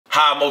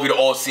Hi, I'm over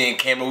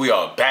TheAllSeeingCamera. We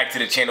are back to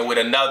the channel with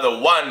another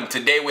one.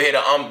 Today we're here to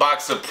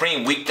unbox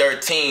Supreme Week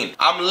 13.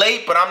 I'm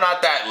late, but I'm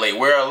not that late.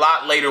 We're a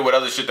lot later with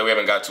other shit that we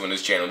haven't got to in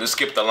this channel. Just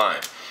skip the line.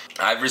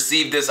 I've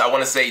received this, I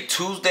want to say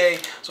Tuesday,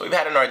 so we've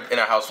had it in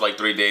our house for like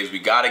 3 days. We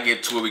gotta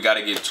get to it,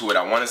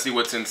 I want to see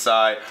what's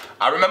inside.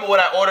 I remember when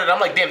I ordered it,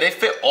 I'm like, damn, they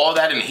fit all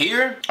that in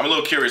here? I'm a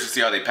little curious to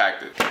see how they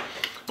packed it.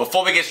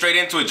 Before we get straight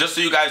into it, just so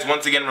you guys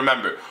once again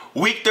remember,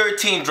 Week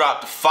 13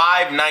 dropped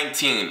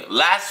 5/19.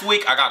 Last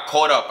week, I got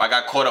caught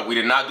up. We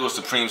did not do a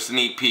Supreme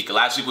sneak peek.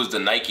 Last week was the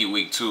Nike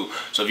week too.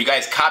 So if you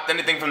guys copped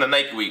anything from the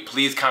Nike week,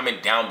 please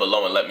comment down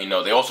below and let me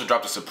know. They also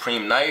dropped a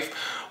Supreme knife,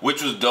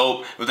 which was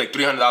dope. It was like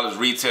 $300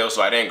 retail,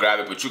 so I didn't grab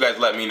it, but you guys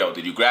let me know.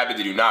 Did you grab it?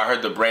 Did you not? I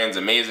heard the brand's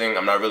amazing.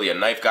 I'm not really a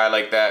knife guy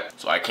like that,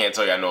 so I can't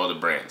tell you I know all the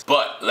brands.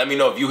 But let me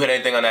know if you hit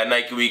anything on that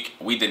Nike week.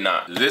 We did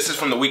not. This is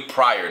from the week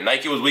prior.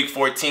 Nike was week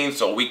 14,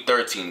 so week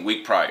 13,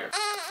 week prior.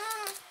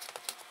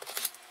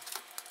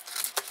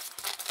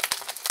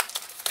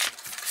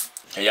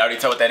 Can y'all already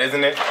tell what that is in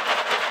there?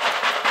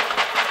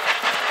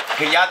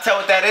 Can y'all tell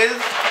what that is?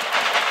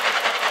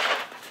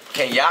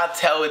 Can y'all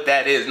tell what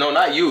that is? No,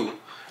 not you.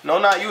 No,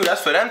 not you.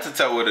 That's for them to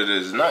tell what it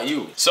is, not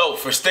you. So,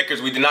 for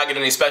stickers, we did not get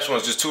any special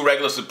ones. Just 2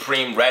 regular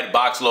Supreme red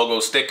box logo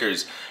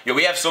stickers. Yo,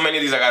 we have so many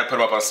of these, I gotta put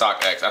them up on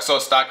StockX. I saw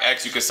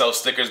StockX, you could sell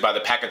stickers by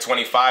the pack of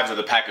 25s or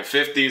the pack of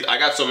 50s. I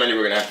got so many,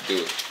 we're gonna have to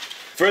do it.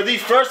 For the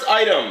first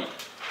item,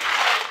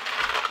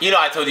 you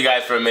know I told you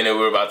guys for a minute we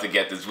were about to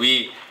get this.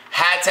 We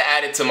had to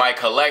add it to my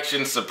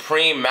collection,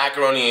 Supreme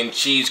macaroni and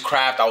cheese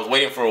Kraft. I was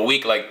waiting for a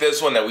week like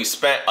this one that we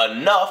spent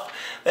enough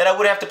that I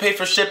wouldn't have to pay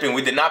for shipping.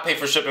 We did not pay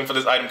for shipping for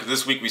this item because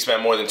this week we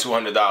spent more than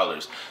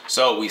 $200.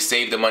 So we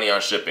saved the money on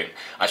shipping.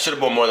 I should have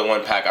bought more than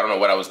 1 pack. I don't know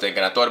what I was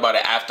thinking. I thought about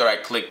it after I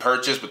clicked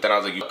purchase, but then I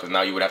was like, because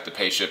now you would have to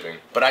pay shipping.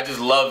 But I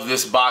just love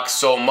this box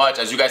so much.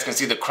 As you guys can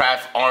see, the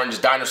Kraft orange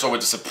dinosaur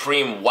with the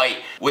Supreme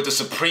white,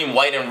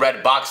 and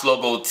red box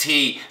logo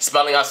T,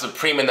 spelling out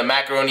Supreme in the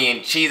macaroni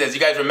and cheese. As you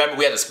guys remember,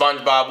 we had the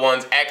SpongeBob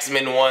ones,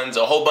 X-Men ones,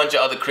 a whole bunch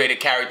of other created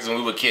characters when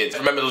we were kids.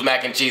 Remember those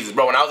mac and cheeses?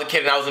 Bro, when I was a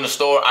kid and I was in the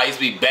store, I used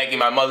to be begging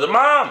my mother,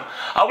 Mom,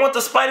 I want the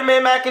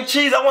Spider-Man mac and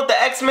cheese. I want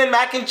the X-Men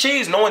mac and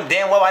cheese. Knowing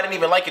damn well I didn't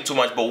even like it too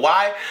much. But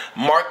why?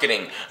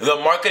 Marketing. The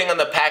marketing on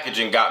the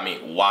packaging got me.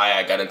 Why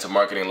I got into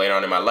marketing later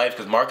on in my life?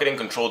 Because marketing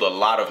controlled a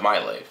lot of my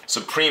life.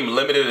 Supreme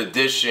limited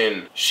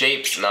edition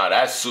shapes. Nah,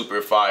 that's super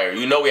fire.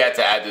 You know we had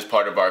to add this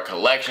part of our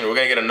collection. We're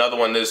gonna get another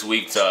one this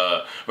week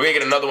that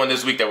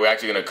we're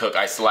actually gonna cook.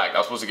 I slacked. I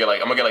was supposed to get I'm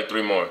gonna get like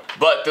 3 more.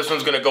 But this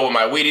one's gonna go with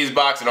my Wheaties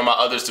box and all my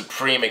other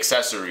Supreme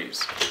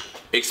accessories.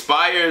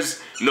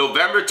 Expires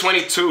November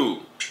 19th,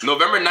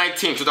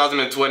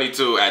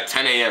 2022 at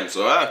 10 a.m.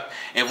 So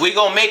if we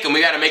gonna make them, we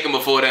gotta make them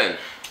before then.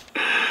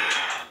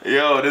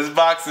 Yo, this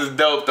box is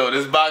dope though.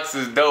 This box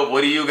is dope.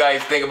 What do you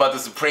guys think about the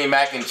Supreme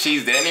mac and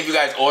cheese? Did any of you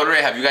guys order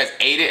it? Have you guys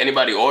ate it?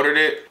 Anybody ordered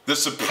it? The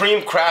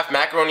Supreme Kraft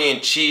macaroni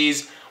and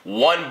cheese,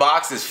 1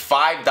 box is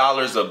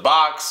 $5 a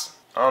box.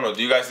 I don't know,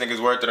 do you guys think it's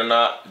worth it or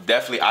not?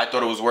 Definitely, I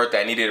thought it was worth it.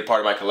 I needed it part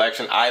of my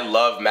collection. I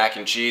love mac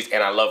and cheese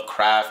and I love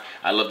Kraft.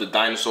 I love the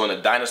dinosaur, and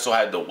the dinosaur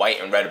had the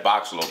white and red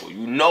box logo.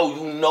 You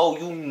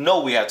know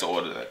we had to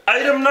order that.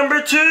 Item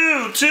number 2.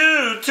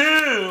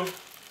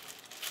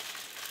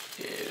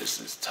 Yeah, this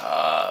is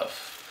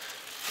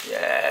tough.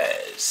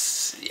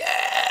 Yes.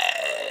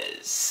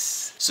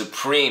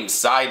 Supreme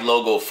side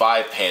logo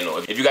 5 panel.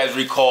 If you guys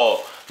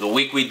recall, the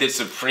week we did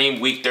Supreme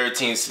Week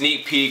 13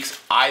 sneak peeks,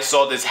 I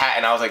saw this hat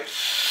and I was like,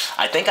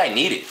 I think I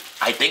need it.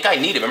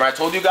 Remember I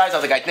told you guys, I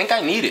was like, I think I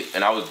need it.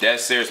 And I was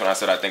dead serious when I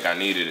said I think I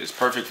need it. It's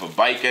perfect for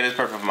biking, it's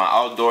perfect for my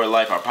outdoor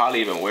life. I'll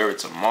probably even wear it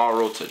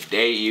tomorrow,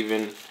 today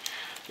even.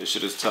 This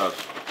shit is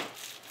tough.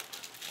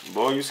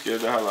 Boy, you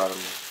scared the hell out of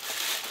me.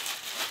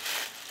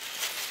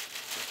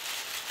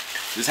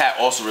 This hat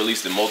also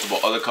released in multiple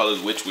other colors,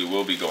 which we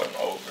will be going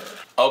over.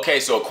 Okay,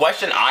 so a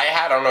question I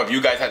had, I don't know if you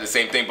guys had the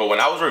same thing, but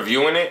when I was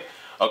reviewing it,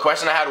 a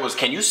question I had was,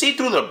 can you see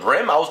through the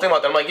brim? I was thinking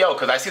about that. I'm like, yo,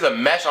 because I see the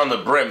mesh on the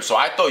brim, so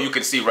I thought you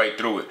could see right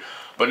through it.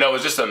 But no,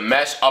 it's just a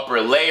mesh upper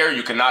layer.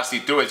 You cannot see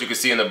through it. As you can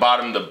see in the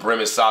bottom, the brim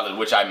is solid,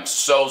 which I'm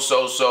so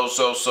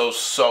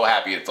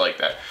happy it's like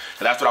that.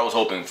 So that's what I was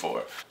hoping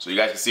for. So you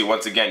guys can see,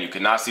 once again, you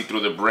cannot see through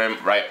the brim.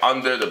 Right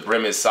under, the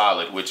brim is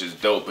solid, which is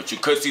dope. But you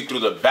could see through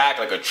the back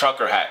like a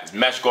trucker hat. It's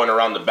mesh going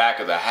around the back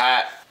of the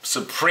hat.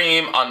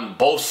 Supreme on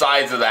both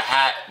sides of the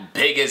hat,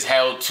 big as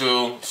hell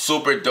too,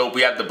 super dope.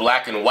 We have the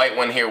black and white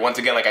one here. Once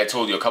again, like I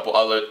told you, a couple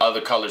other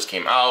colors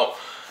came out.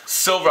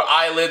 Silver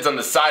eyelids on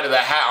the side of the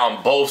hat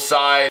on both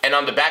sides. And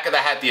on the back of the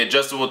hat, the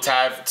adjustable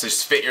tab to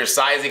fit your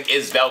sizing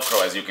is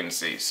Velcro, as you can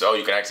see. So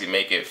you can actually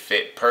make it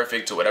fit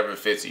perfect to whatever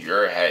fits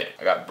your head.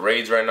 I got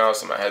braids right now,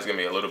 so my head's gonna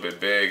be a little bit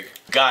big.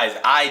 Guys,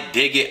 I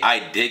dig it.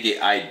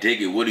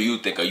 What do you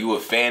think? Are you a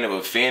fan of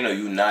a fan or are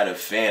you not a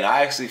fan?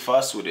 I actually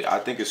fuss with it. I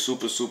think it's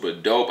super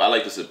dope. I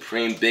like the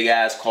Supreme big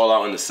ass call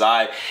out on the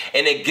side.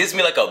 And it gives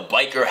me like a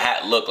biker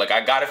hat look. Like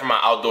I got it for my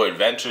outdoor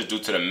adventures due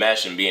to the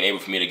mesh and being able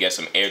for me to get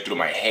some air through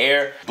my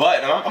hair.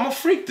 But I'm gonna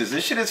freak this.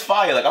 This shit is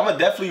fire. Like, I'm gonna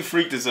definitely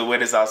freak this and wear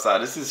this outside.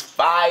 This is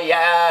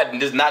fire.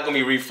 And this is not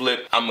gonna be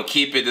reflipped. I'm gonna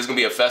keep it. This is gonna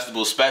be a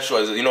festival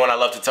special. You know what I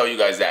love to tell you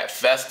guys that?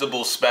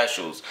 Festival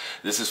specials.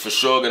 This is for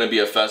sure gonna be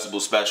a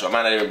festival special. I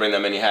might not even bring that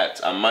many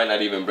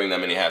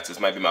hats. This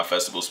might be my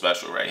festival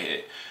special right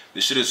here.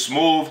 This shit is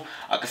smooth.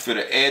 I can feel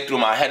the air through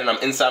my head and I'm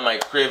inside my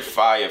crib.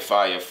 Fire,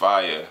 fire,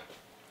 fire.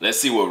 Let's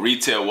see what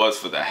retail was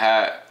for the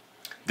hat.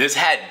 This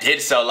hat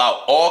did sell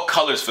out. All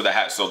colors for the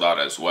hat sold out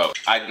as well.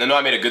 I know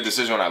I made a good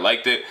decision when I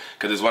liked it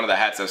because it's one of the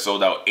hats that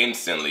sold out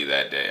instantly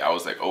that day. I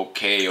was like,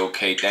 okay,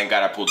 okay. Thank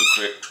God I pulled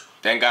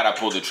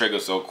the trigger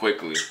so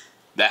quickly.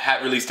 The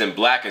hat released in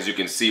black, as you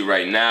can see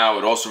right now.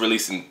 It also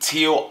released in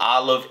teal,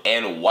 olive,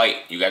 and white.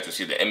 You guys will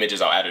see the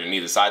images I'll add it on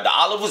either side. The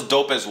olive was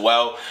dope as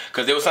well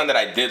because there was something that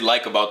I did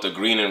like about the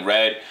green and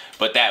red,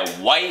 but that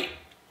white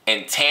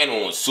and tan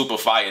one was super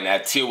fire, and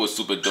that teal was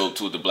super dope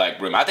too with the black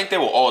brim. I think they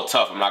were all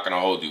tough, I'm not gonna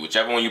hold you.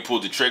 Whichever one you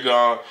pulled the trigger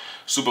on,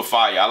 super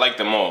fire. I like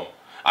them all.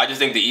 I just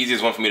think the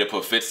easiest one for me to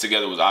put fits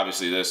together was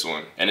obviously this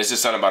one. And it's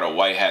just something about a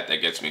white hat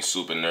that gets me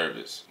super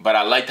nervous. But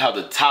I liked how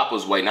the top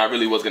was white, and I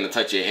really was gonna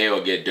touch your hair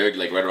or get dirty,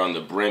 like right around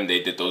the brim.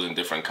 They did those in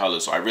different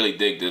colors, so I really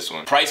dig this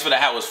one. Price for the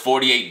hat was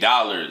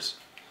 $48.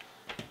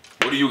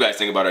 What do you guys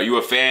think about it? Are you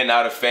a fan,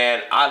 not a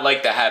fan? I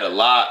like the hat a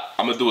lot.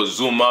 I'm gonna do a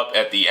zoom up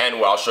at the end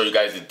where I'll show you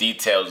guys the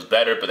details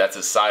better, but that's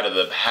the side of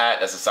the hat,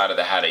 that's the side of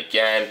the hat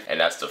again,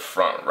 and that's the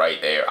front right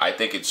there. I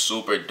think it's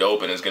super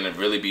dope and it's gonna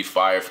really be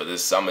fire for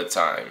this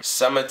summertime.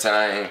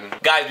 Summertime.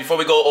 Guys, before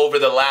we go over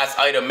the last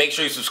item, make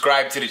sure you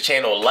subscribe to the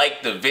channel,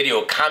 like the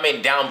video,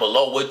 comment down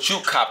below what you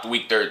copped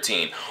week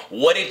 13.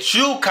 What did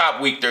you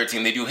cop week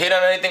 13? Did you hit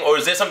on anything, or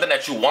is there something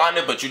that you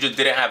wanted but you just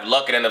didn't have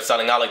luck and ended up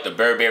selling out, like the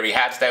Burberry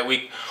hats that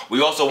week?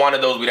 We also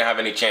wanted those, we didn't have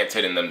any chance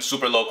hitting them.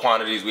 Super low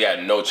quantities, we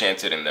had no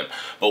chance hitting them.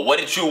 But what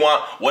did you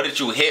want? What did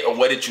you hit, or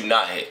what did you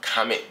not hit?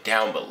 Comment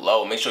down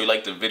below. Make sure you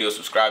like the video,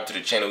 subscribe to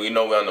the channel. We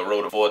know we're on the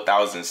road to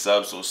 4,000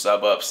 subs, so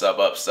sub up, sub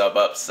up, sub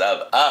up,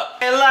 sub up.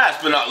 And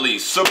last but not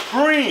least,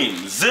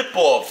 Supreme zip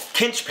off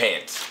Cinch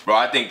pants. Bro,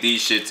 I think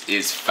these shits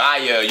is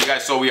fire. You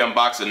guys saw we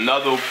unboxed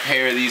another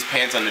pair of these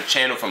pants on the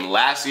channel from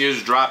last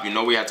year's drop. You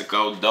know we had to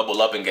go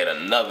double up and get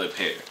another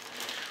pair.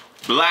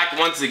 Black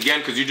once again,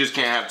 because you just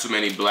can't have too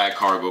many black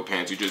cargo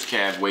pants. You just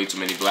can't have way too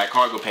many black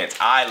cargo pants.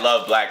 I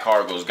love black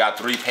cargos. Got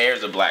 3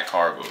 pairs of black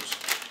cargos.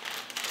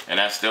 And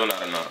that's still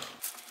not enough.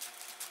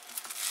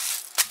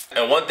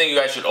 And one thing you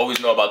guys should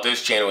always know about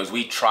this channel is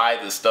we try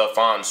this stuff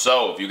on.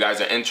 So if you guys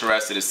are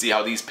interested to see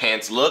how these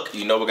pants look,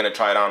 you know we're gonna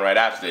try it on right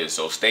after this.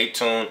 So stay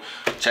tuned,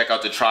 check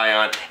out the try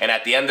on. And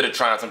at the end of the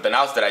try on, something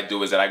else that I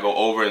do is that I go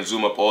over and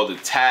zoom up all the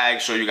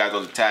tags, show you guys all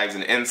the tags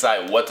in the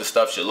inside, what the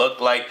stuff should look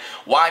like.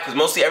 Why? Because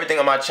mostly everything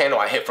on my channel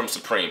I hit from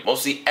Supreme.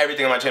 Mostly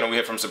everything on my channel we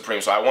hit from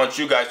Supreme. So I want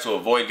you guys to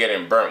avoid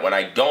getting burnt. When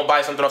I don't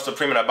buy something off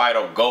Supreme and I buy it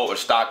off Go or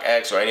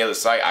StockX or any other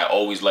site, I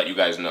always let you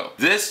guys know.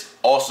 This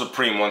all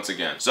Supreme once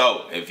again.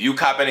 So if you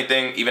cop anything,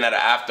 even at an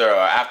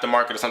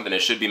aftermarket or something,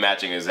 it should be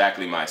matching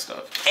exactly my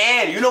stuff.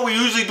 And you know we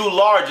usually do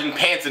large in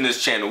pants in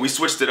this channel. We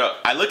switched it up.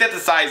 I looked at the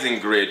sizing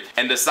grid,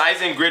 and the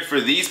sizing grid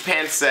for these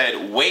pants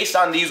said waist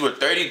on these were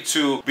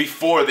 32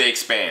 before they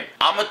expand.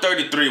 I'm a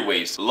 33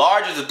 waist.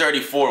 Large is a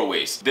 34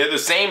 waist. They're the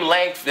same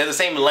length.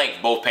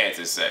 Both pants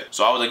is said.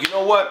 So I was like, you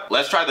know what?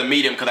 Let's try the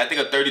medium, because I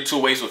think a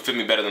 32 waist would fit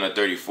me better than a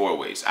 34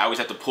 waist. I always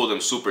have to pull them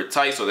super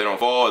tight so they don't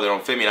fall, they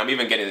don't fit me, and I'm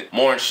even getting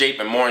more in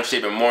shape and more in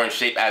shape and more in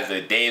shape as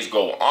the days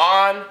go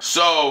on.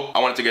 So I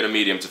wanted to get a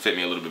medium to fit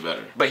me a little bit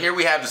better. But here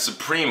we have the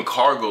Supreme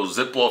Cargo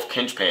Zip Off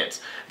Cinch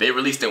pants. They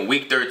released in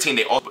week 13.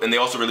 They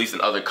also released in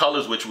other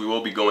colors, which we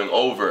will be going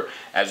over.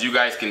 As you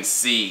guys can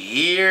see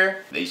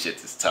here, these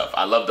shits is tough.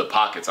 I love the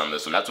pockets on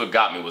this one. That's what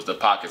got me, was the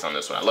pockets on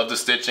this one. I love the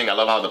stitching. I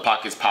love how the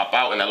pockets pop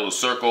out and that little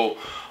circle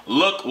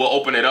look. We'll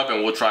open it up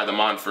and we'll try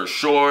them on for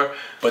sure.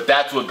 But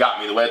that's what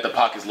got me, the way that the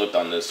pockets looked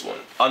on this one.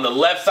 On the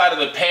left side of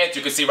the pants,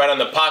 you can see right on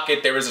the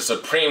pocket, there is a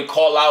Supreme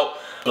call out.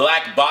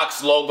 Black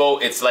box logo,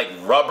 it's like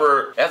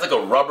rubber, it has like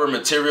a rubber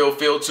material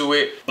feel to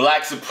it.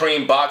 Black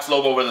Supreme box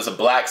logo where there's a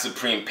black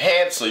Supreme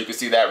pants, so you can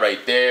see that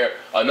right there.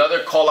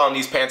 Another call out on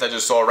these pants I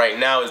just saw right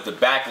now is the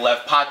back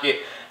left pocket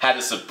had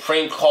a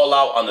Supreme call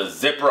out on the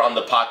zipper on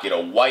the pocket,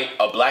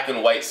 a black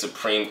and white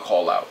Supreme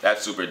call out.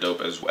 That's super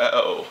dope as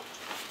well.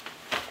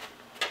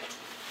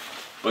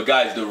 But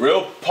guys, the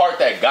real part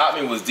that got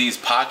me was these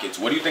pockets.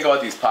 What do you think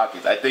about these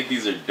pockets? I think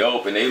these are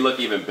dope and they look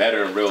even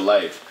better in real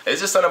life.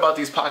 It's just something about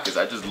these pockets.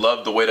 I just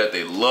love the way that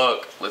they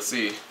look. Let's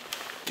see.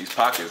 These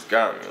pockets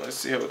got me. Let's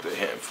see what the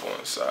handful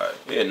inside.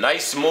 Yeah,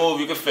 nice smooth.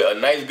 You can fit a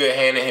nice good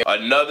hand in here.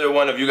 Another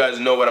one, if you guys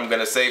know what I'm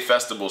gonna say,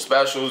 festival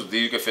specials.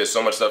 You can fit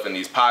so much stuff in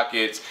these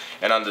pockets.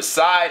 And on the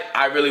side,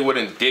 I really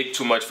wouldn't dig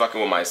too much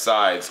fucking with my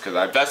sides, because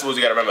at festivals,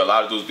 you gotta remember, a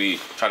lot of dudes be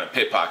trying to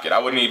pit pocket. I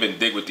wouldn't even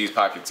dig with these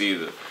pockets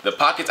either. The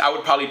pockets I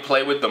would probably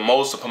play with the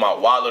most to put my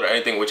wallet or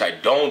anything, which I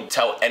don't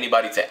tell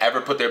anybody to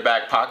ever put their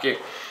back pocket.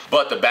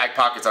 But the back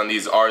pockets on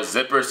these are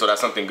zippered, so that's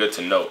something good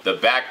to note. The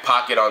back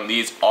pocket on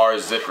these are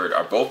zippered.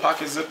 Are both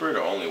pockets zippered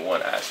or only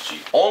one? Ass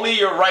cheek. Only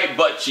your right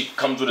butt cheek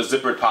comes with a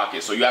zippered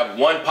pocket. So you have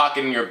one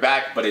pocket in your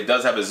back, but it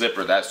does have a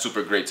zipper. That's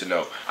super great to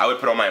know. I would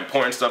put all my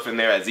important stuff in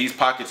there, as these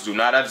pockets do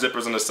not have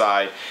zippers on the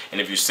side,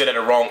 and if you sit at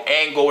a wrong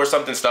angle or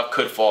something, stuff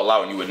could fall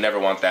out, and you would never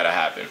want that to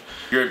happen.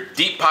 Your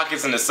deep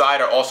pockets on the side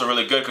are also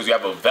really good because you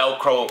have a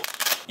Velcro.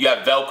 You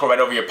have Velcro right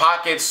over your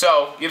pockets,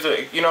 so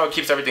it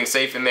keeps everything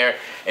safe in there.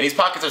 And these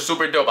pockets are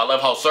super dope. I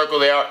love how circle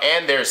they are,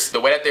 and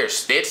the way that they're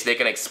stitched, they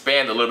can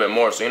expand a little bit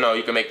more. So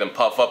you can make them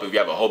puff up if you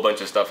have a whole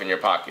bunch of stuff in your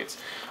pockets.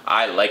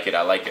 I like it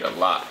a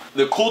lot.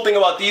 The cool thing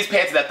about these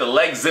pants is that the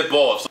legs zip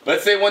off. So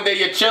let's say one day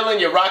you're chilling,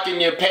 you're rocking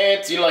your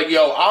pants, you're like,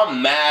 yo,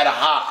 I'm mad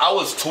hot. I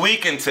was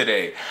tweaking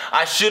today.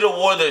 I should have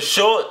wore the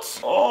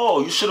shorts.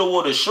 Oh, you should have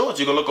wore the shorts.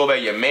 You're gonna look over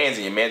at your mans,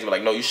 and your mans gonna be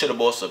like, no, you should have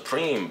bought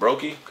Supreme,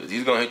 brokey. Cause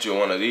he's gonna hit you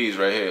with one of these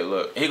right here,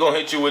 look. He gonna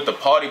hit you with the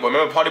Party Boy.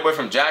 Remember Party Boy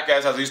from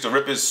Jackass, how he used to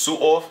rip his suit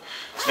off?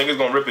 This nigga's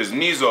gonna rip his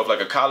knees off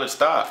like a college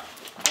stop.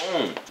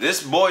 Boom.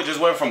 This boy just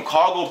went from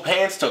cargo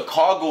pants to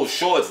cargo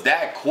shorts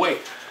that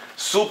quick.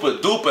 Super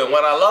duper. And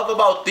what I love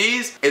about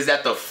these is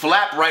that the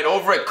flap right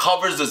over it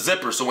covers the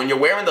zipper. So when you're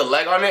wearing the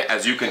leg on it,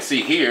 as you can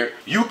see here,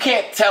 you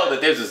can't tell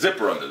that there's a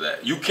zipper under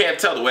that. You can't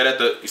tell the way that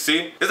you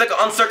see? It's like an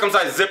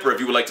uncircumcised zipper if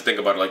you would like to think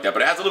about it like that.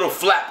 But it has a little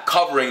flap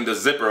covering the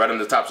zipper right on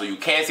the top. So you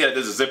can't see that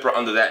there's a zipper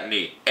under that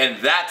knee.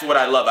 And that's what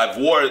I love.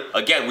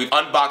 Again, we've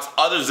unboxed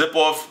other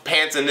zip-off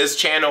pants in this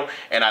channel,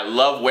 and I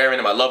love wearing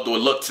them. I love the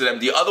look to them.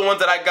 The other ones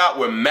that I got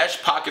were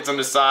mesh pockets on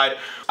the side.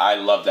 I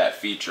love that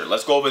feature.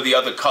 Let's go over the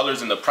other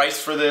colors and the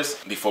price for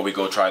this before we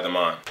go try them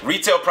on.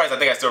 Retail price, I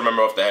think I still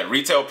remember off the head.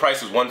 Retail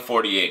price was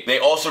 $148. They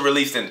also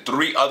released in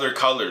 3 other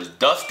colors: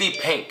 dusty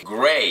pink,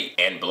 gray,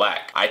 and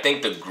black. I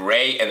think the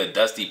gray and the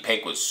dusty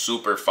pink was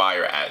super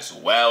fire as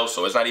well.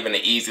 So it's not even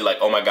an easy like,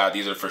 oh my god,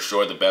 these are for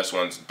sure the best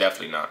ones.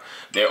 Definitely not.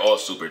 They're all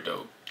super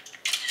dope.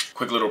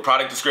 Quick little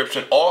product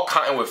description: all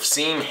cotton with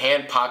seam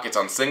hand pockets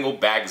on single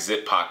bag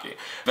zip pocket.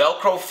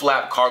 Velcro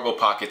flap cargo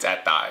pockets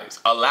at thighs.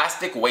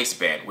 Elastic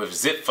waistband with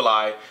zip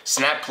fly,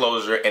 snap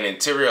closure, and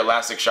interior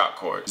elastic shock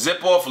cord.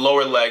 Zip off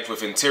lower legs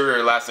with interior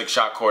elastic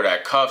shock cord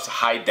at cuffs,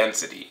 high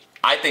density.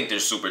 I think they're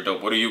super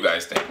dope. What do you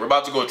guys think? We're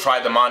about to go try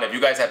them on. If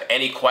you guys have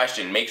any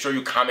question, make sure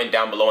you comment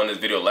down below in this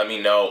video. Let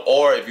me know.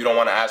 Or if you don't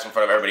want to ask in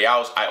front of everybody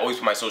else, I always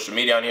put my social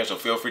media on here, so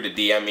feel free to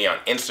DM me on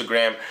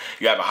Instagram.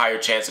 You have a higher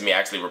chance of me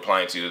actually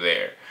replying to you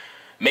there.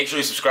 Make sure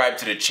you subscribe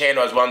to the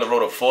channel as we're on the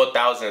road to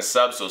 4,000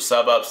 subs, so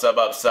sub up, sub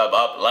up, sub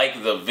up.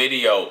 Like the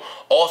video.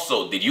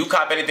 Also, did you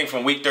cop anything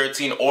from week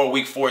 13 or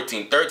week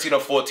 14? 13 or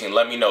 14,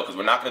 let me know, because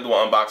we're not going to do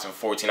an unboxing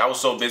for 14. I was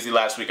so busy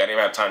last week, I didn't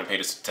even have time to pay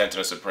attention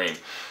to Supreme.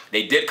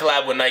 They did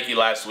collab with Nike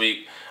last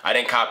week. I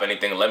didn't cop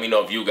anything. Let me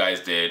know if you guys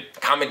did.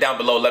 Comment down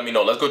below, let me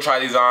know. Let's go try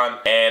these on.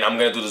 And I'm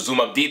going to do the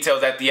zoom up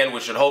details at the end,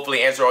 which should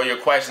hopefully answer all your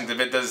questions. If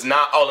it does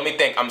not, oh, let me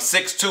think. I'm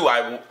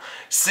 6'2".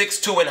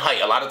 6'2" in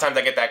height. A lot of times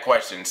I get that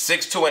question.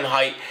 6'2" in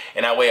height,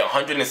 and I weigh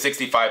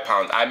 165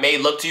 pounds. I may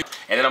look to you,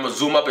 and then I'm going to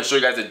zoom up and show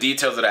you guys the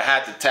details of the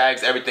hat, the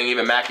tags, everything,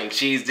 even mac and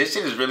cheese. This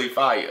shit is really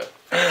fire.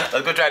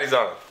 Let's go try these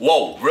on.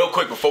 Whoa, real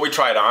quick before we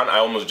try it on, I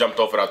almost jumped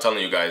off without telling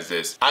you guys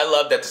this. I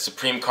love that the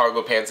Supreme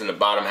cargo pants in the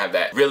bottom have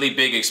that really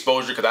big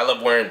exposure, because I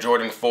love wearing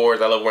Jordan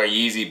 4s. I love wearing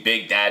Yeezy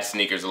big dad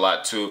sneakers a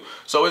lot too.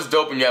 So it's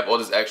dope when you have all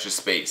this extra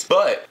space.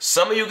 But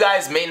some of you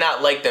guys may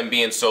not like them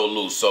being so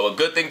loose. So a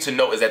good thing to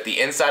note is that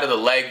the inside of the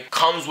leg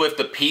comes with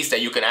the piece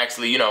that you can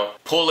actually,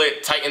 pull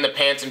it, tighten the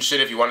pants and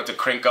shit if you want it to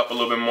crink up a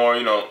little bit more,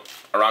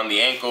 around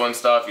the ankle and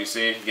stuff, you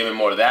see, giving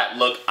more of that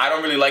look. I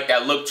don't really like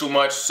that look too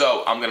much,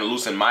 so I'm gonna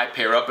loosen my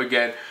pair up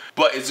again.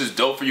 But it's just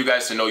dope for you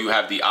guys to know you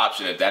have the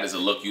option if that is a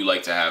look you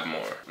like to have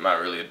more. I'm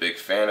not really a big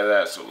fan of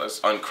that, so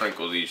let's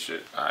uncrinkle these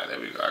shit. All right, there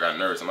we go. I got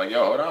nervous. I'm like,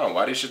 yo, hold on.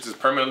 Why these shits is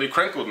permanently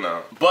crinkled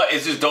now? But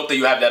it's just dope that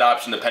you have that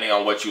option depending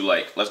on what you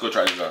like. Let's go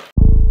try these on.